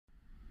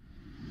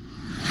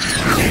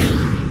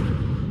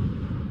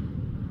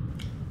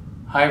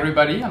Hi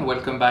everybody and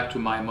welcome back to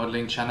my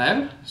modeling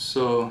channel.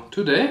 So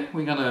today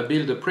we're gonna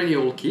build a pretty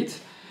old kit.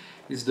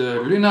 It's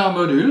the lunar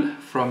module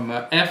from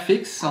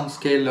Airfix on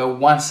scale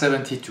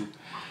 172.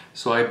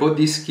 So I bought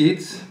this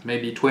kit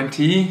maybe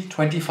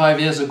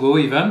 25 years ago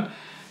even,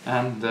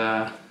 and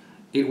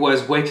it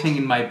was waiting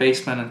in my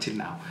basement until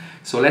now.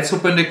 So let's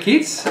open the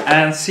kit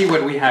and see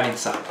what we have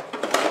inside.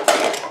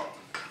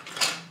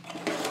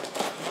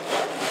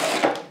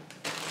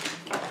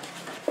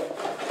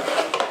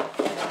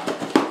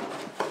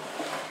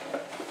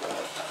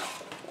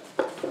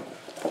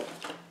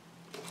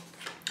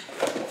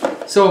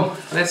 So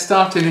let's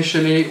start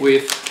initially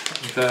with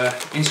the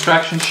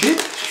instruction sheet.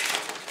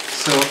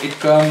 So it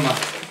comes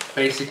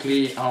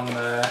basically on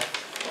a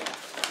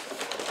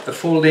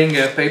folding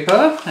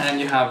paper, and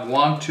you have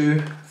 1,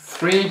 2,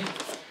 3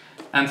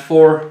 and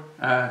 4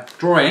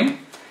 drawing.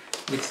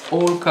 It's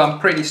all come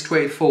pretty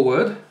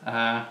straightforward.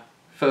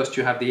 First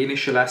you have the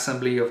initial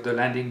assembly of the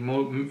landing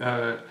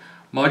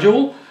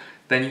module,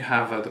 then you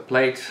have the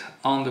plate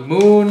on the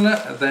moon,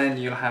 then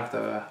you'll have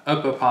the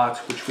upper part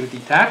which will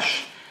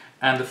detach,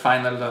 and the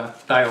final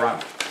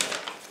diorama.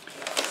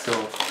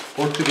 So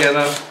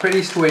altogether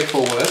pretty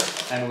straightforward,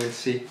 and we'll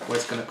see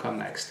what's going to come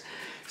next.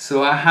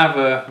 So I have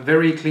a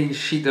very clean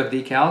sheet of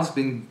decals,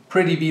 been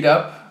pretty beat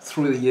up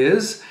through the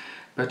years,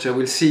 but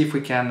we'll see if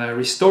we can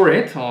restore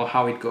it or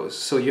how it goes.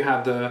 So you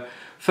have the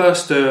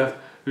first lunar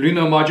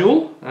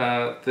module,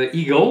 the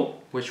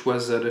Eagle, which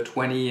was the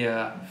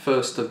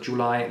 21st of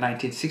July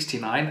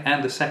 1969,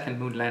 and the second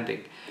moon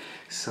landing.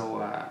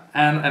 So,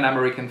 and an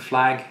American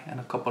flag and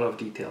a couple of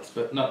details,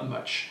 but not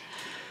much.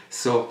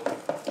 So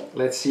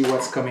let's see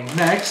what's coming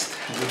next.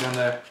 We're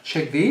gonna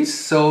check these.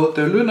 So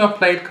the lunar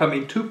plate comes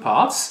in 2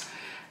 parts,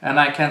 and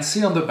I can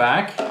see on the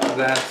back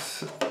that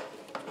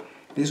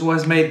this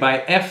was made by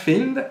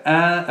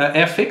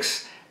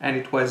Airfix, and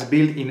it was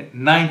built in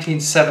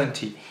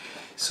 1970.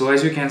 So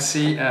as you can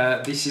see,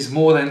 this is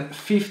more than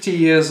 50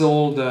 years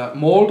old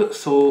mold,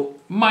 so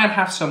might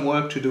have some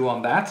work to do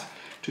on that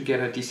to get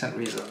a decent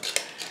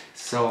result.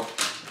 So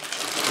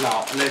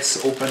now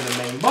let's open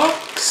the main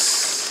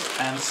box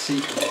and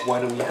see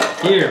what do we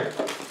have here.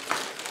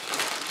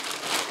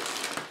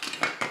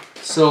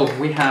 So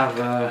we have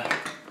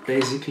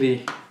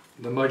basically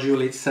the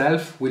module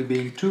itself will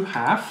be in 2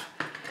 halves,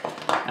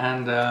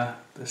 and the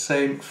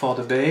same for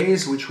the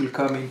base, which will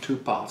come in 2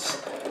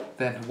 parts.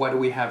 Then what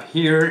we have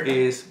here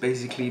is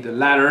basically the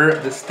ladder,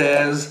 the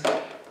stairs,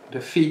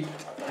 the feet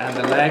and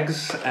the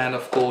legs, and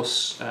of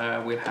course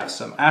we'll have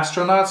some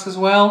astronauts as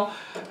well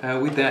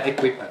with their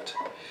equipment.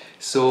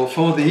 So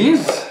for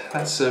these,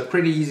 that's a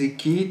pretty easy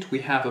kit. We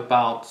have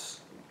about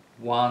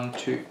 1,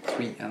 2,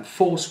 3 and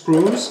 4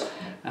 screws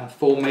and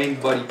 4 main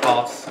body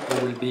parts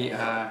who will be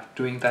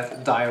doing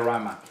that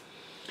diorama.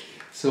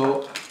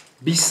 So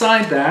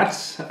beside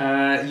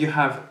that you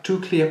have 2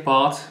 clear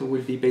parts who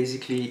will be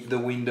basically the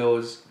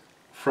windows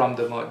from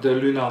the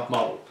lunar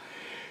model.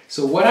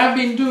 So what I've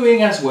been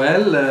doing as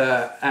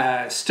well,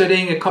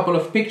 studying a couple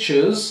of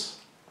pictures,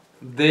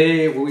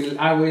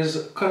 I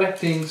was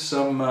collecting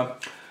some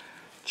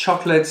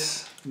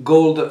chocolate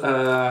gold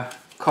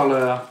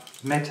color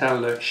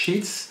metal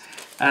sheets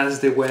as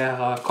they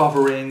were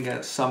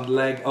covering some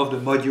leg of the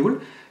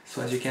module.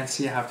 So as you can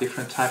see, I have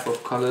different type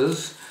of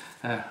colors,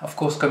 of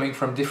course coming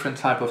from different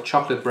type of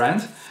chocolate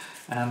brand,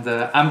 and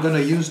I'm gonna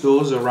use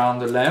those around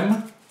the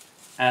lamp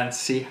and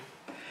see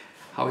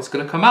how it's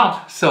gonna come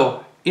out.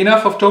 So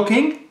enough of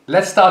talking,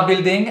 let's start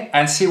building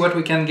and see what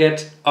we can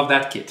get of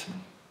that kit.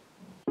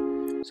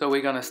 So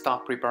we're gonna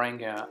start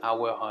preparing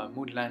our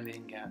moon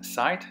landing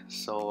site.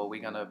 So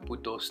we're gonna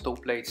put those toe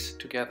plates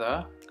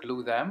together,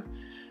 glue them,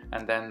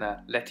 and then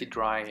let it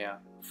dry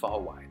for a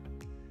while.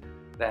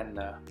 Then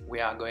we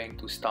are going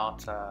to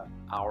start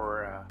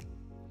our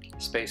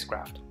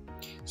spacecraft.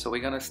 So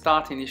we're gonna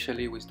start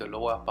initially with the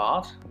lower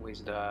part,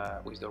 with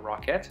the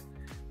rocket.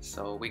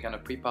 So we're gonna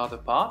prepare the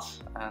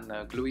parts and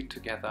glue it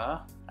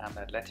together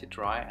and let it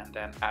dry, and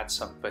then add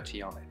some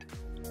putty on it.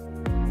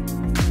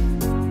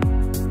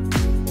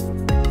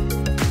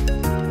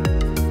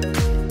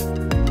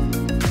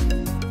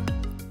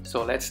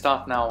 So let's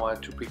start now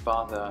to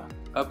prepare the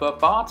upper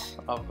part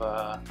of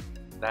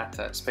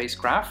that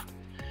spacecraft.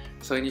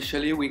 So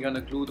initially we're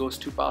gonna glue those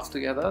 2 parts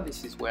together.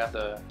 This is where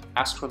the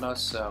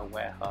astronauts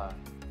were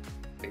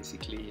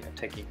basically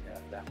taking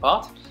their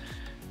part.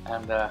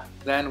 And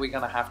then we're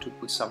gonna have to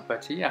put some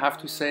putty. I have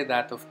to say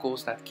that of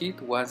course that kit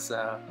was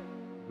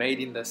made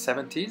in the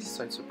 70s,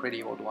 so it's a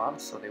pretty old one,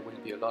 so there will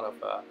be a lot of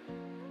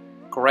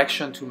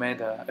correction to make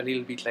a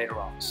little bit later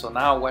on. So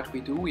now what we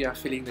do, we are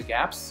filling the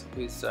gaps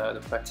with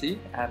the putty,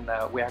 and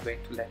we are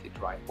going to let it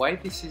dry. While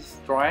this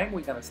is drying,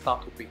 we're gonna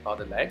start to prepare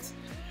the legs.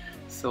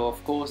 So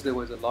of course there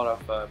was a lot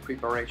of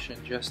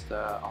preparation just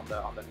on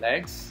the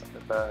legs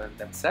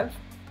themselves,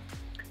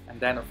 and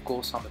then of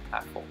course on the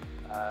platform.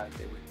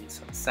 There will be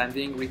some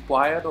sanding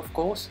required, of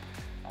course,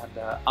 and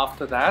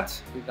after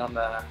that we're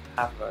gonna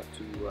have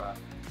to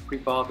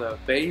prepare the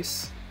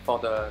base for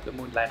the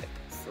moon landing.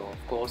 So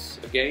of course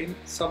again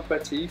some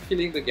putty,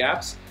 filling the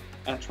gaps,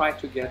 and try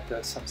to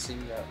get something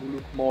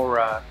look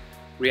more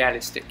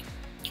realistic.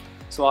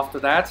 So after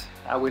that,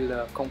 I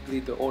will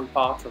complete the whole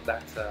part of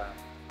that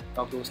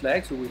of those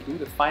legs. We will do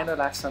the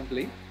final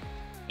assembly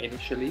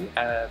initially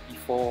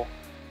before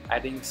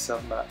adding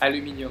some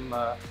aluminium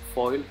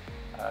foil,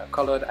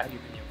 colored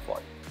aluminium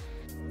foil.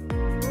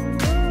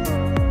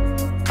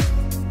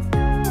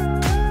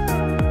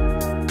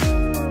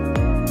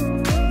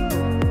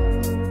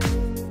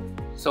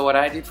 So what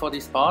I did for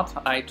this part,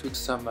 I took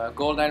some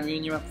gold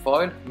aluminium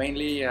foil.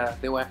 Mainly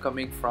they were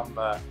coming from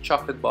a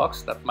chocolate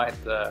box that might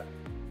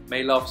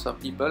may love some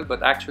people,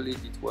 but actually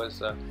it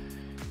was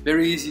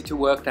very easy to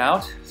work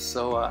out.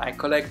 So I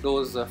collect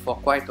those for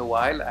quite a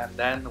while, and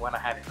then when I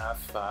had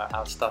enough,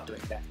 I'll start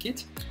doing that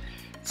kit.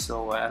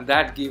 So and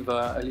that give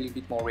a little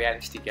bit more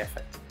realistic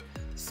effect.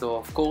 So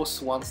of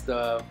course, once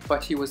the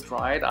putty was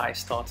dried, I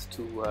started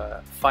to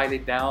file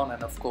it down,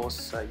 and of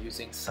course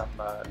using some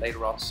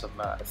later on some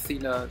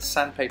thinner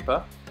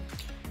sandpaper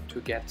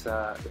to get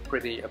a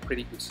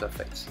pretty good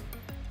surface.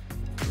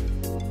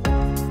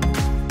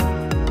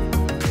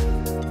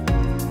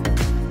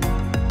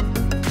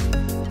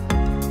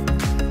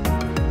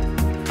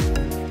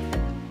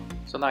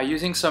 So now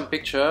using some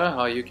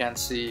picture, you can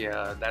see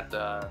that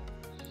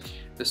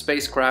the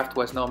spacecraft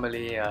was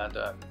normally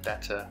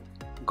that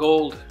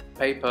gold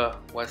paper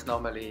was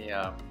normally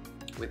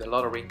with a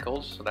lot of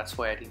wrinkles, so that's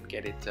why I didn't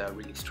get it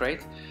really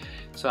straight.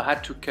 So I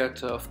had to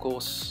cut, of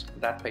course,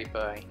 that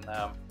paper in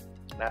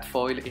that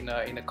foil in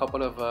a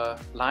couple of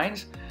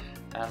lines,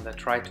 and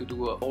try to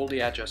do all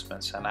the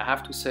adjustments. And I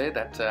have to say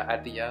that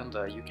at the end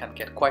you can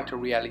get quite a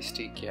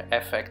realistic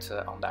effect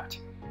on that.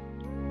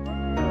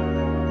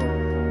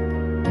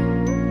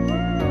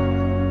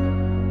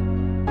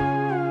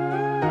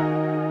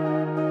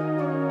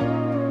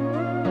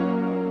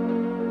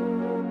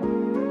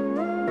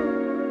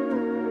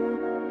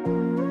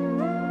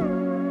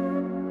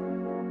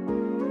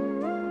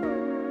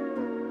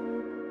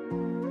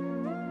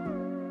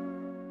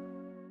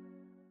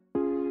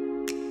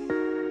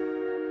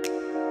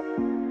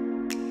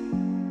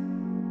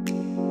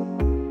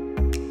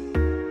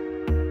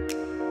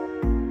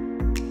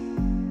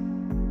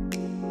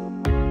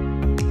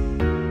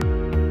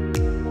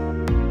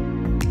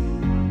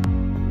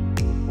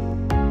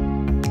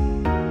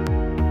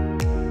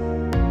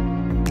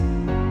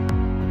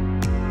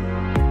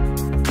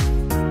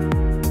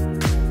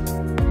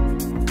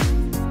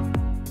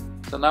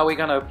 So now we're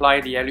going to apply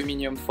the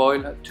aluminium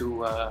foil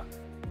to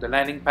the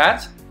landing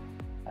pad,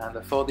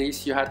 and for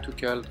this you had to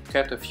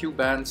cut a few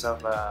bands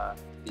of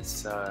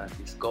this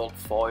gold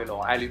foil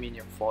or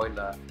aluminium foil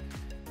to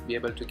be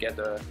able to get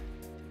the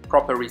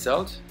proper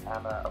result.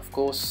 And of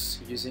course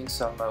using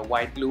some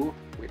white glue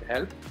will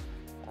help,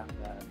 and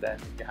then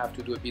you have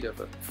to do a bit of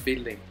a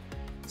filling.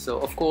 So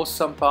of course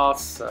some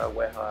parts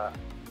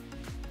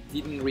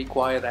didn't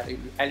require that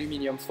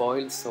aluminium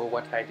foil, so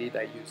what I did,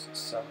 I used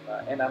some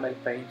enamel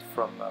paint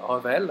from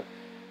Revel,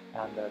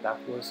 and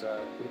that was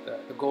with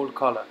the gold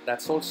color.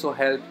 That's also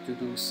helped to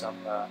do some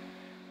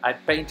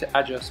paint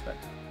adjustment.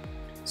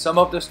 Some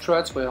of the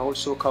struts were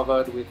also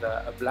covered with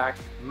a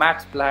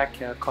matte black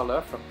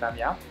color from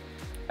Tamiya,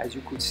 as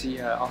you could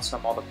see on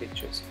some other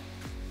pictures.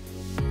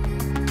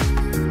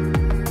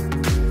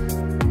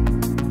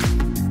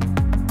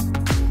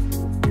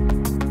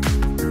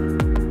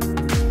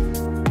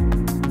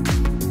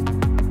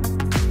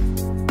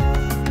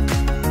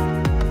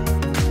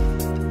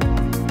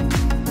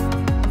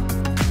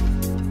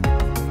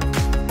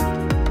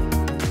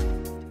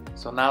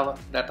 So now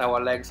that our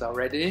legs are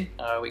ready,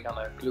 we're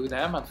gonna glue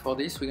them, and for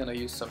this we're gonna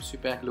use some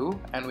super glue,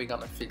 and we're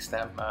gonna fix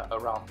them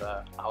around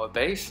our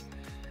base,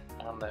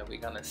 and we're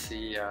gonna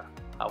see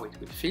how it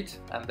will fit,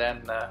 and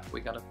then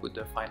we're gonna put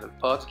the final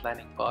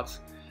landing pods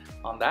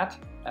on that,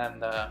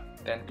 and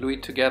then glue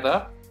it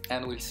together,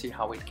 and we'll see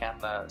how it can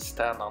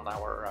stand on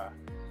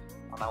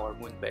our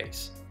moon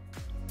base.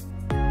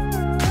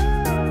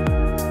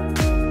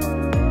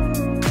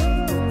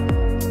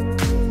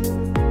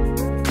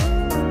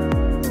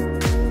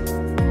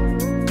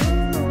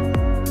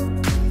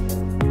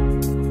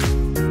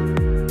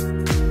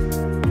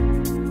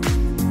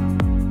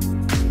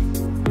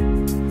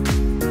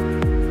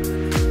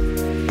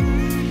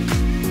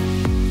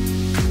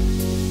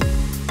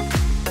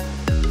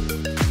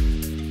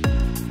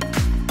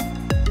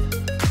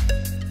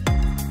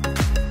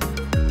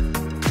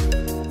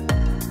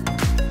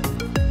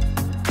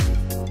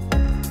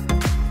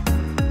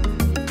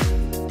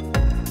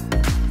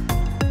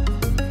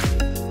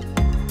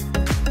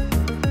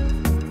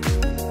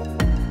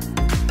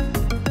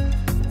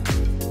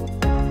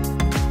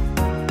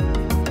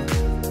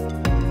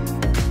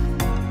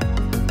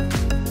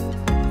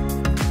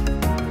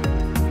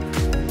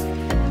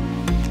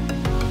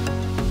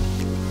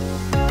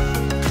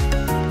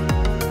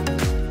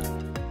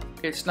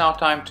 It's now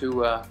time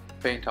to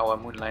paint our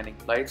moon landing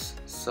plates.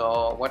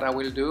 So what I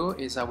will do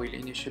is I will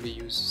initially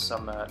use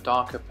some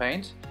darker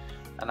paint,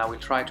 and I will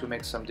try to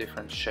make some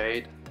different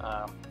shade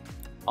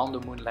on the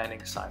moon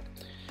landing side.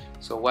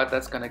 So what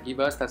that's going to give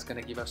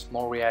us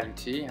more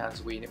reality.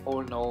 As we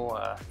all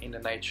know, in the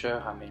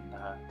nature, I mean,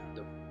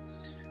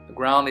 the the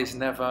ground is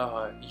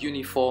never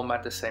uniform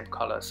at the same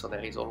color, so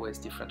there is always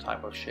different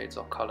type of shades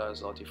or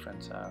colors or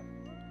different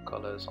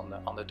colors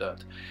on the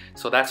dirt.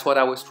 So that's what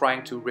I was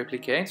trying to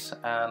replicate,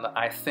 and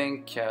I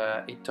think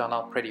it turned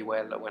out pretty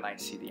well when I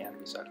see the end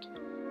result.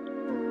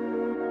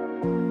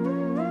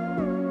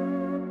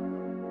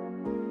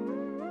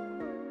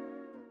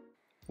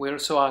 We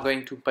also are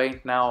going to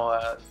paint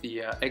now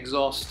the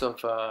exhaust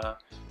of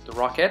the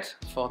rocket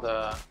for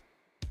the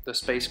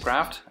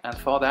spacecraft, and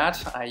for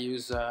that I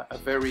use a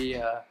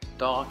very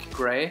dark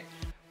gray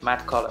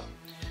matte color.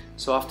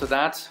 So after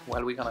that,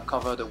 well, we're gonna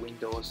cover the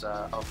windows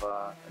of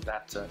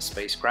that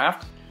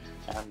spacecraft,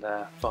 and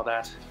for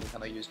that we're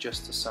gonna use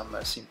just some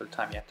simple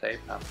Tamiya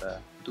tape and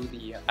do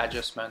the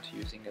adjustment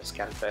using a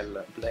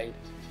scalpel blade,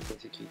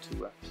 basically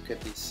to cut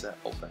this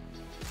open.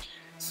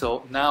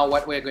 So now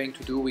what we're going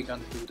to do, we're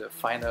going to do the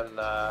final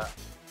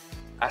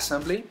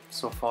assembly.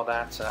 So for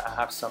that I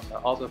have some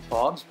other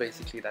parts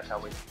basically that I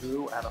will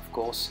do, and of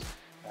course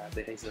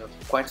there is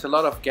quite a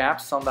lot of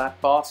gaps on that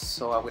part,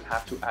 so I will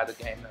have to add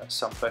again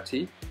some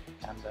putty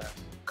and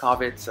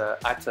carve it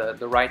at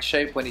the right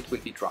shape when it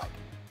will be dried.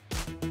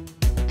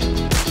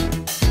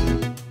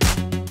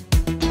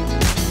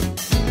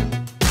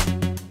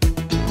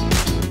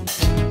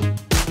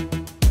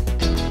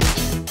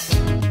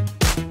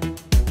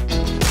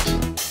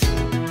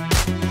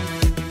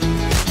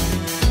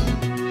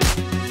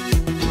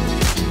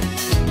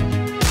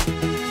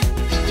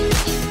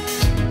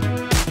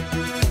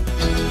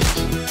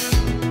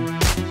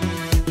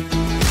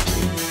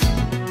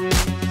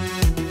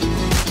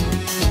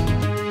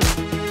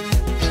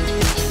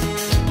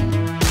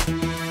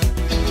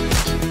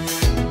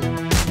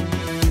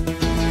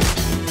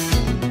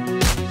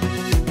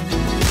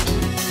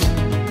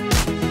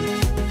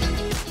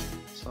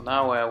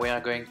 Now we are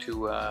going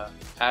to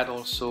add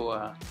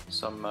also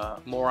some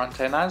more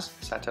antennas,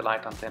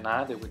 satellite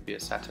antenna. There will be a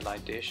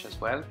satellite dish as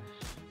well,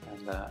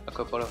 and a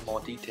couple of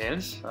more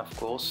details, of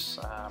course.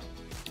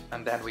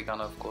 And then we're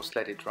gonna, of course,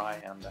 let it dry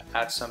and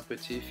add some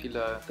putty,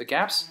 fill the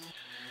gaps.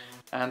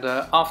 And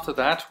after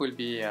that, we'll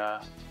be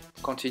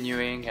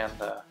continuing and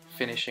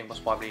finishing,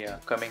 most probably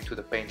coming to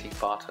the painting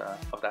part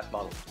of that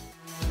model.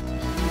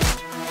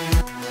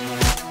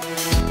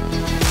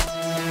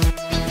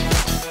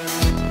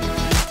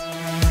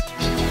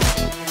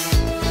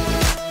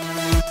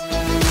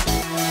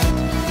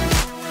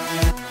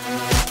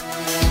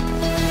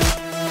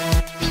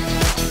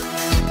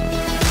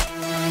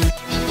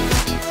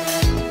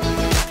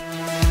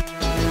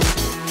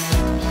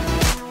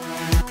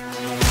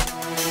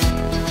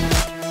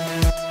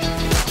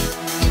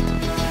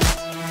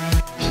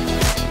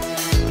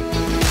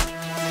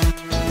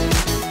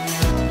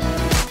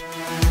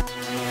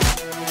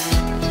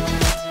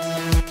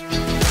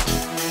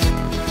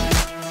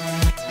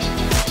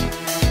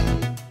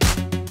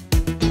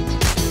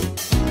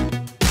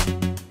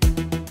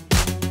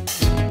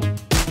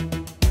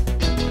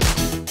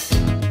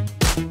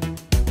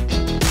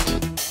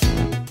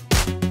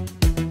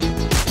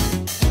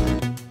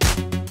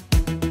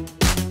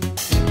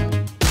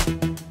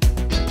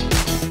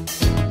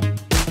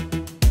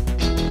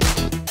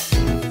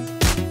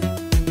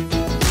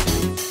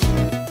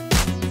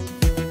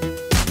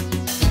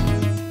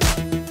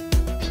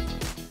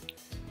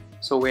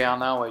 So we are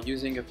now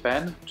using a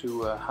pen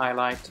to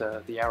highlight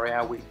the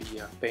area will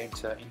be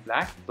painted in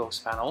black, those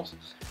panels,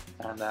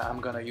 and I'm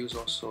going to use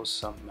also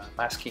some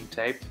masking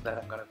tape that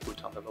I'm going to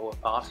put on the lower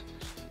part,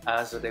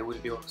 as there will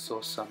be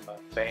also some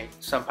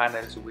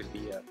panels will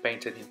be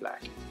painted in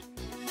black.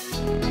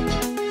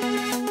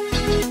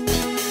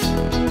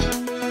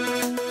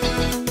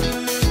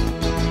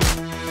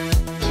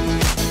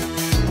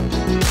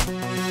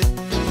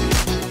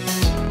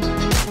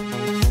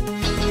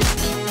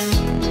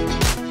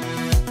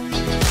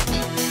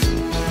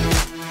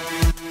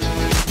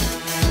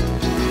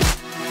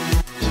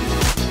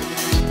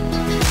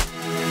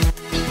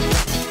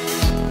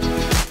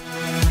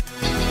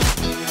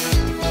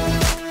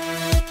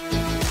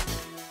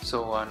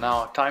 So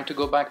now time to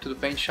go back to the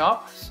paint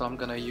shop. So I'm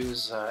gonna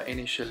use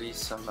initially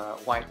some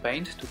white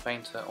paint to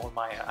paint all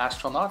my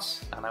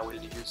astronauts, and I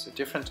will use a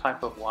different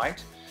type of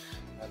white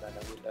that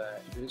I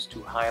will use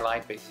to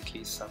highlight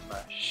basically some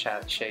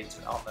shades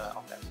on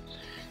them.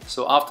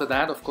 So after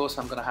that, of course,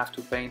 I'm gonna have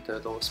to paint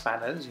those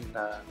panels in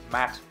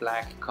matte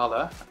black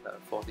color.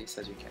 And, for this,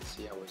 as you can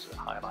see, I was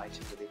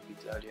highlighting a little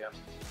bit earlier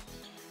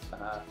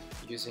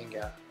using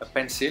a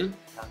pencil,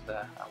 and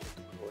I will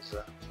do those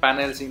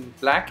panels in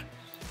black.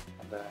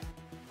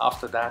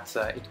 After that,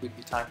 it will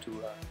be time to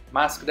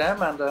mask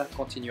them and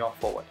continue on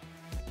forward.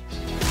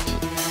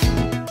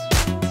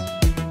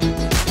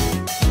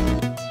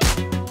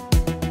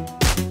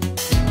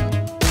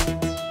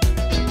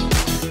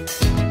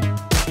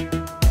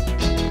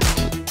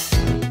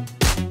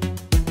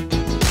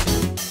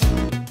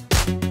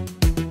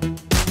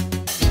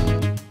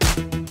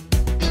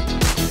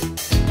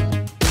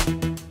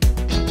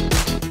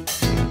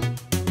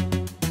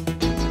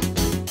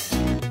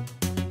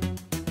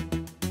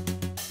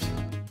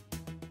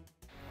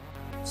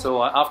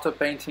 So after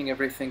painting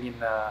everything in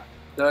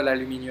dull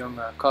aluminium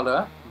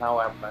color. Now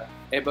I'm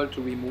able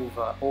to remove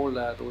all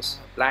those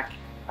black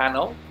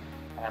panel,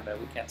 and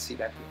we can see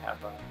that we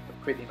have a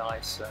pretty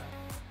nice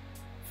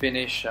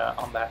finish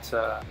on that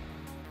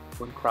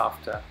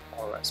mooncraft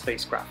or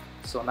spacecraft.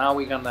 So now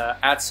we're gonna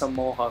add some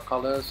more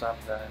colors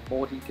and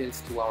more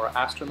details to our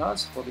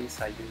astronauts. For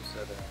this I use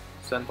the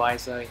sun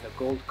visor in a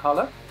gold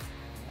color,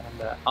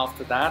 and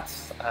after that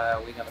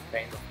we're gonna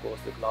paint, of course,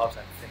 the gloves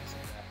and things.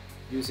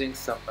 Using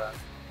some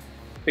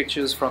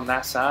pictures from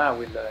NASA, I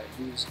will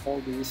use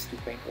all these to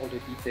paint all the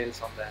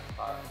details on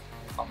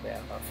their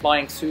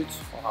flying suit,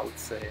 or I would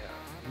say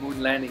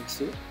moon landing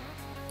suit.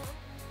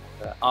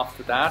 And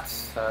after that,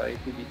 it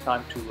will be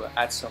time to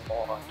add some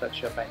more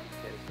touch-up and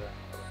details.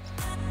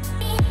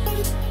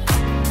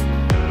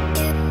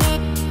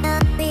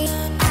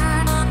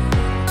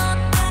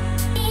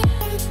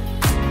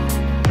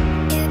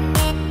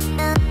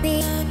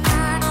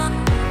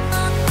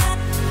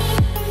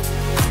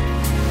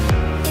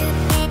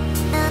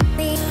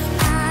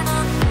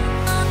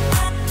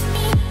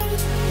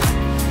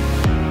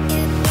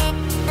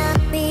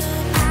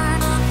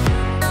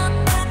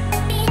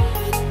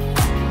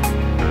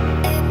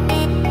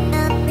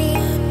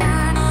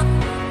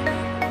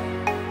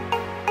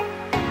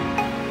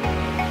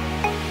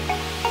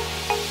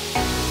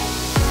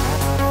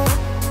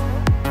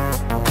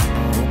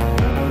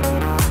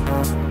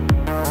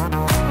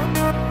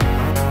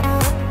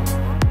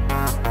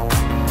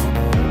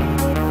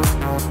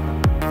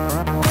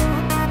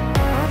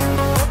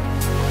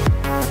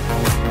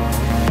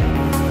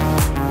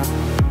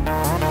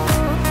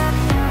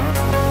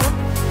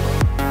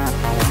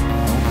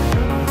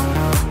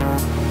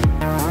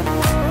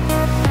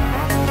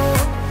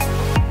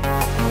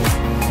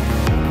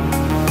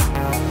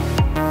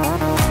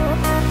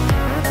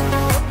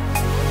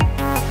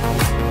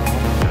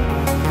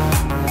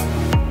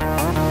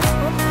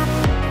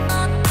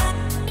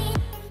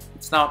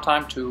 It's now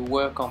time to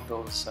work on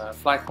those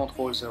flight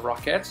controls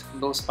rockets.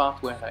 Those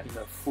parts were in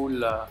a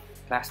full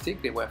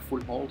plastic, they were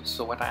full mold,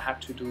 so what I had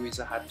to do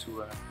is I had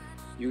to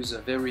use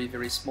a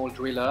very small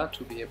driller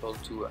to be able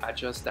to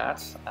adjust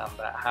that and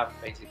have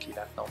basically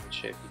that normal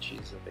shape, which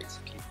is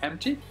basically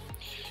empty.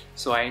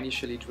 So I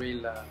initially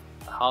drill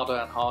harder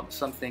and harder,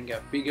 something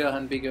bigger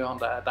and bigger on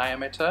the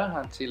diameter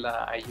until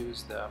I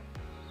used a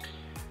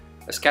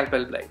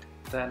scalpel blade.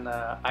 Then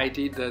I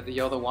did the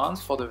other ones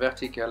for the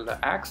vertical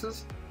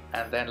axis,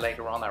 and then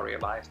later on I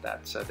realized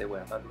that they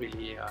were not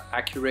really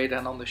accurate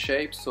and on the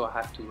shape, so I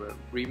had to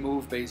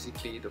remove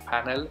basically the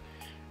panel,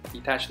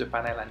 detach the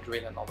panel and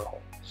drill another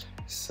hole.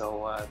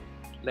 So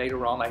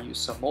later on I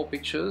used some more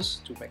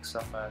pictures to make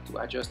some to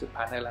adjust the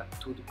panel and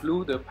to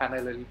glue the panel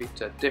a little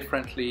bit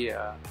differently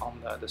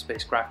on the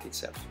spacecraft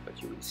itself,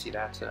 but you will see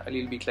that a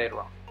little bit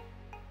later on.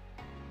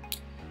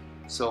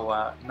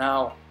 So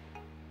now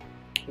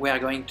we are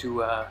going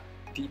to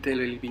detail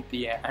a little bit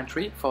the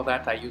entry. For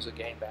that I use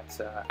again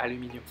that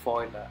aluminium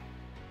foil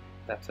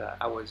that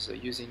I was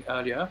using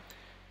earlier,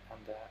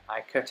 and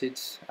I cut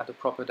it at the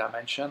proper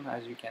dimension.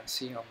 As you can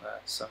see on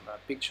some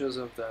pictures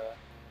of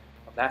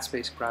that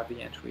spacecraft,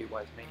 the entry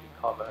was mainly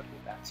covered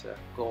with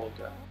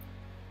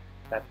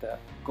that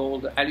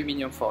gold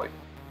aluminium foil.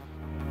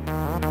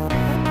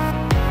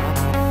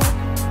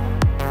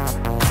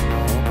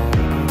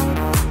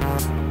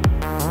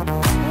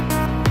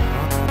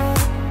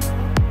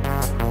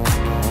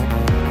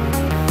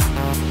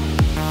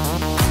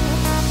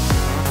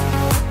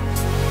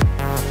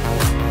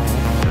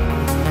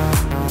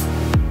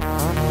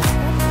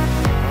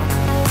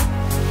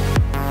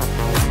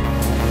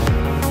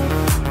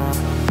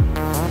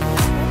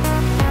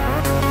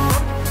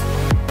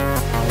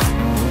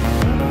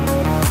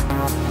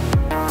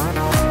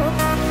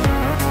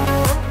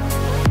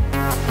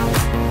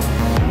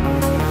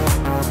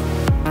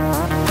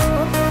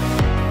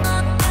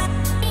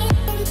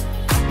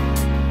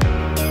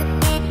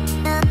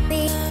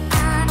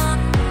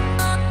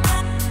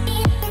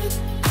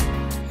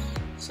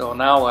 So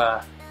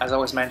now, as I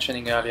was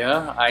mentioning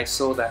earlier, I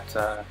saw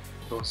that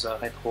those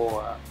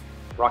retro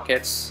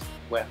rockets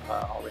or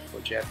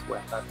retrojet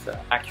were not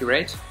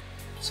accurate,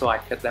 so I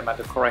cut them at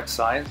the correct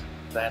size.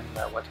 Then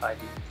what I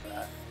did is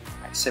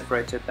I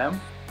separated them,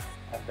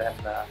 and then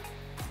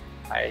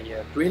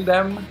I drill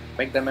them,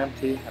 make them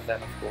empty, and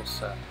then of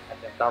course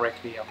add them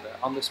directly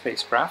on the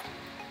spacecraft.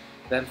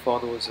 Then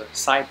for those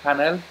side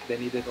panel, they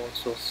needed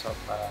also some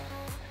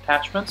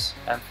attachments,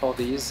 and for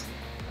these,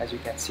 as you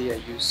can see, I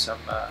used some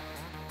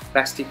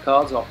plastic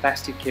cords or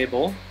plastic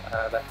cable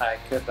that I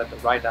cut at the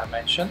right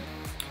dimension,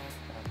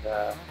 and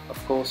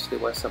of course there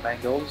were some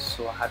angles,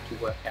 so I had to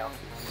work out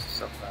with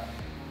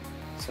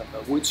some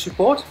wood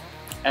support.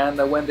 And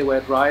when they were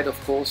dried, of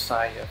course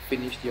I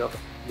finished the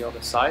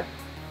other side,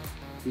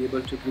 be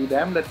able to glue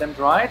them, let them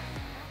dry,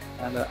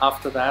 and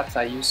after that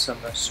I used some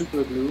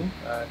super glue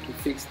to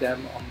fix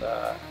them on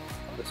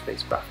the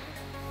spacecraft.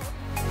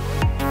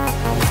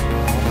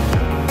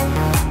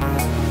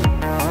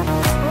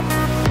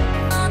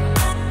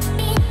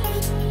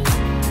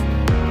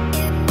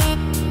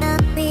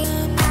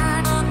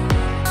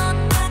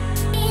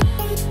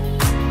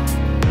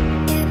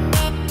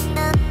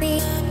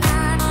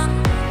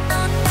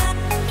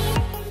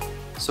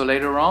 So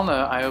later on,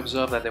 I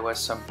observed that there were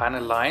some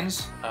panel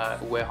lines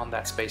were on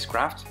that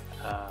spacecraft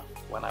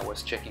when I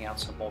was checking out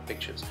some more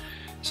pictures.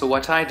 So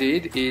what I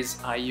did is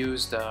I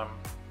used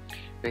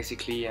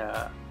basically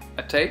a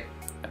tape,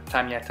 a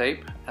Tamiya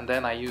tape, and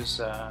then I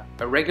used a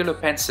regular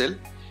pencil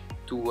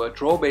to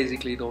draw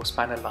basically those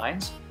panel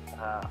lines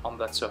on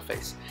that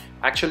surface.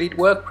 Actually, it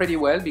worked pretty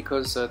well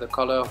because the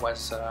color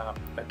was a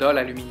dull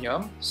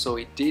aluminium, so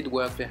it did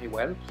work very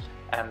well.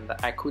 And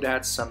I could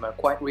add some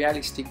quite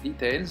realistic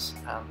details,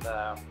 and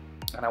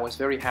I was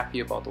very happy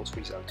about those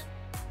results.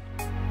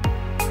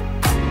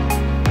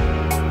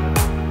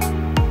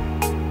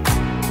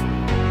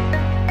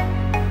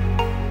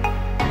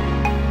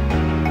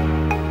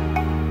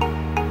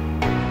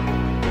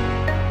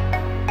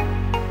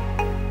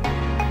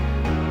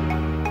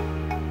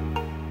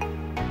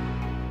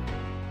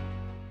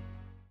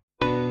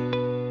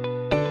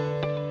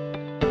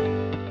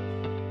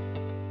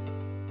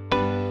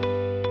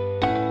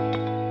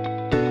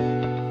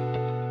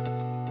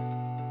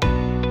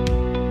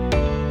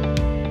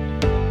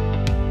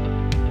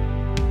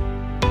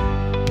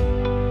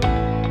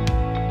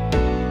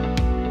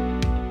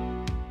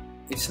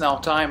 It's now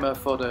time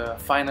for the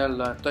final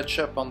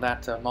touch-up on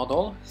that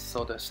model.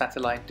 So the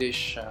satellite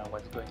dish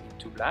was going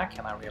into black,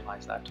 and I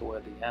realized that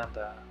toward the end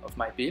of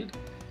my build.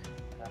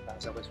 And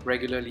as I was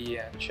regularly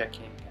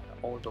checking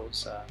all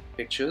those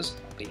pictures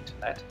on the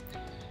internet,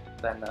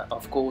 then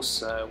of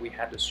course we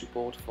had the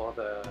support for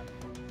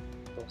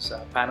those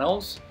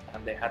panels,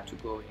 and they had to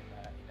go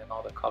in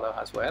another color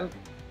as well.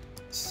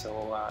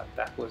 So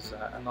that was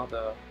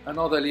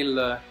another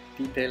little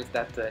details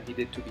that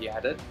needed to be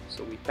added.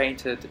 So we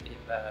painted in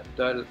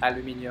dull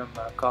aluminium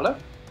color,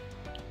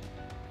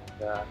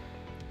 and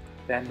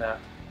then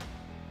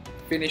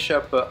finish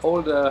up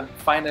all the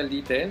final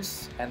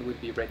details, and we'll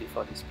be ready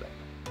for display.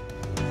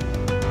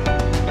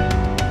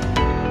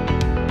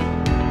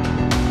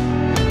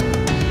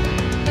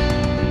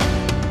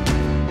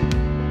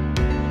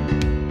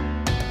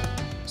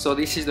 So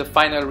this is the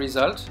final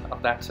result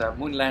of that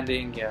moon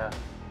landing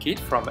kit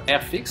from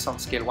Airfix on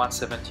scale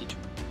 1/72.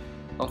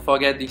 Don't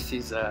forget, this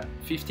is a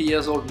 50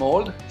 years old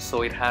mold,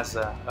 so it has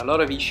a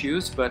lot of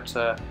issues, but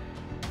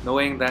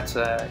knowing that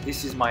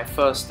this is my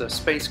first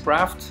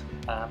spacecraft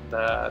and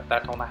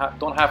that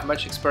don't have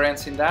much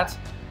experience in that,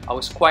 I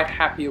was quite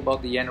happy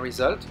about the end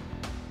result,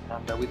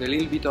 and with a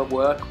little bit of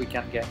work we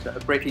can get a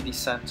pretty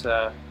decent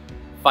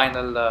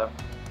final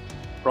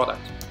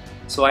product.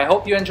 So I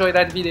hope you enjoyed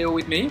that video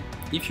with me.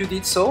 If you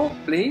did so,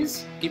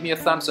 please give me a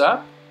thumbs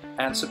up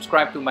and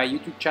subscribe to my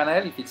YouTube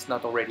channel if it's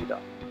not already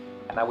done.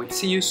 And I will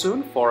see you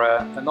soon for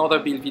another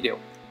build video.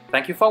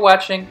 Thank you for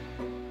watching.